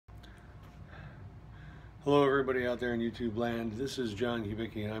Hello everybody out there in YouTube land. This is John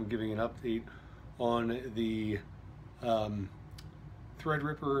Kubicki and I'm giving an update on the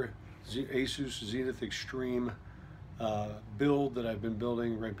Threadripper Asus Zenith Extreme build that I've been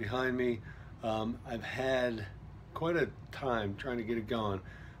building right behind me. I've had quite a time trying to get it going.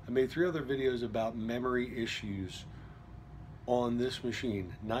 I made 3 other videos about memory issues on this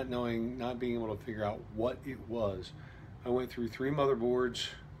machine, not being able to figure out what it was. I went through 3 motherboards.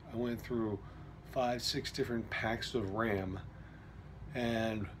 I went through 5-6 different packs of RAM,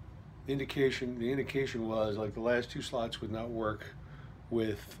 and the indication was like the last 2 slots would not work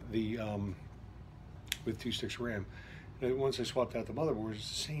with the with 2 sticks of RAM. And once I swapped out the motherboards, it's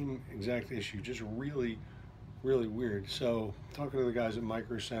the same exact issue, just really weird. So talking to the guys at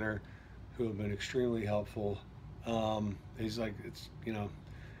Micro Center, who have been extremely helpful, he's like, it's, you know,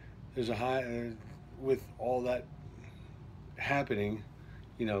 there's a high with all that happening,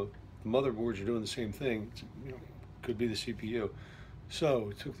 you know, the motherboards are doing the same thing. You know, could be the CPU.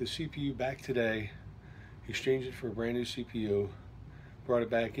 So I took the CPU back today, exchanged it for a brand new CPU, brought it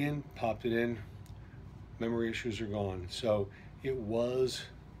back in, popped it in, memory issues are gone. So it was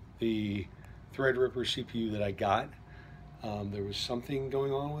the Threadripper CPU that I got. There was something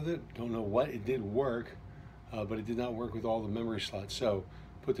going on with it, don't know what. It did work, but it did not work with all the memory slots. So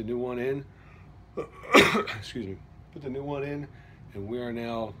put the new one in, excuse me, put the new one in, and we are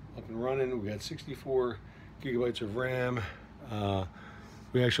now up and running. We got 64 gigabytes of RAM.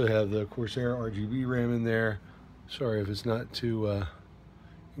 We actually have the Corsair RGB RAM in there. Sorry if it's not too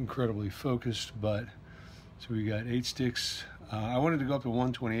incredibly focused, but so we got 8 sticks. I wanted to go up to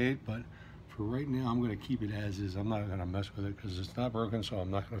 128, but for right now I'm going to keep it as is. I'm not going to mess with it because it's not broken, so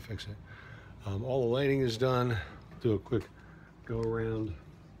I'm not going to fix it. All the lighting is done. Do a quick go around.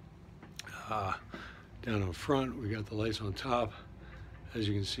 Down in front, we got the lights on top. As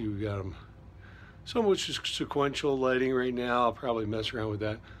you can see, we got them somewhat sequential lighting right now. I'll probably mess around with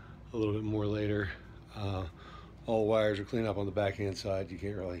that a little bit more later. All wires are cleaned up on the backhand side. You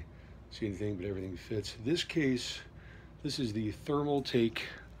can't really see anything, but everything fits. This case, this is the Thermal Take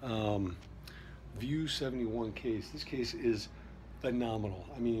View 71 case. This case is phenomenal.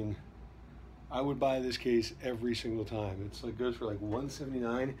 I mean, I would buy this case every single time. It's like goes for like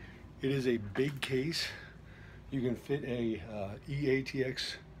 $179. It is a big case. You can fit a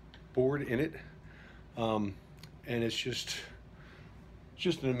EATX board in it, and it's just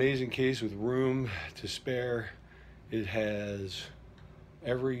an amazing case with room to spare. It has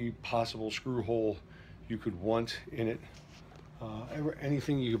every possible screw hole you could want in it,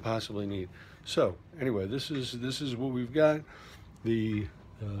 anything you could possibly need. So anyway, this is what we've got. The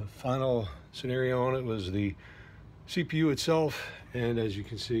final scenario on it was the CPU itself, and as you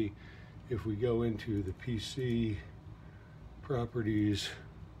can see, if we go into the PC properties,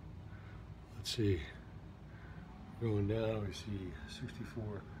 let's see, going down, we see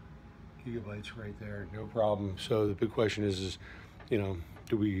 64 gigabytes right there, no problem. So the big question is, you know,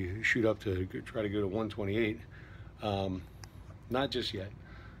 do we shoot up to try to go to 128? Not just yet.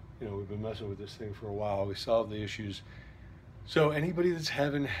 You know, we've been messing with this thing for a while. We solved the issues. So anybody that's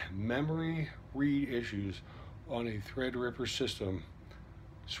having memory read issues on a Threadripper system,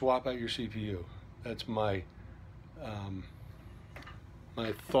 swap out your CPU. That's my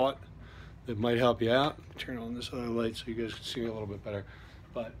my thought that might help you out. Turn on this other light so you guys can see me a little bit better.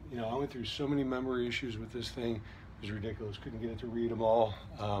 But you know, I went through so many memory issues with this thing. It was ridiculous. Couldn't get it to read them all.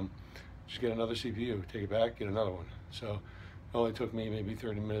 Just get another CPU, take it back, get another one. So it only took me maybe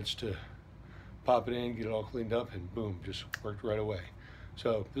 30 minutes to pop it in, get it all cleaned up, and boom, just worked right away.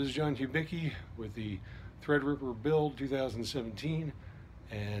 So this is John Kubicki with the Threadripper build 2017.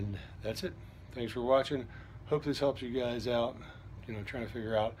 And that's it. Thanks for watching. Hope this helps you guys out, you know, trying to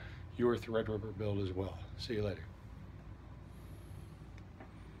figure out your Threadripper build as well. See you later.